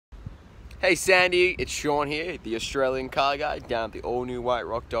Hey Sandy, it's Sean here, the Australian car guy down at the all-new White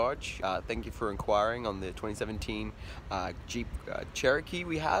Rock Dodge. Thank you for inquiring on the 2017 Jeep Cherokee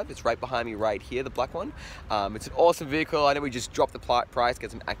we have. It's right behind me right here, the black one. It's an awesome vehicle. I know we just dropped the price,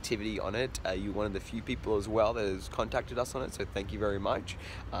 get some activity on it. You're one of the few people as well that has contacted us on it, so thank you very much.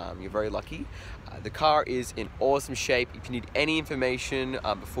 You're very lucky. The car is in awesome shape. If you need any information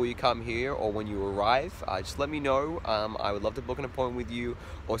before you come here or when you arrive, just let me know. I would love to book an appointment with you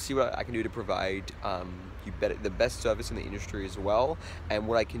or see what I can do to provide you the best service in the industry as well, and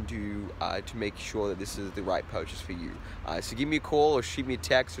what I can do to make sure that this is the right purchase for you. So give me a call or shoot me a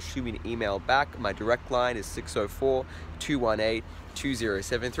text or shoot me an email back. My direct line is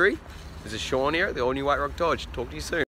 604-218-2073. This is Sean here at the all-new White Rock Dodge. Talk to you soon.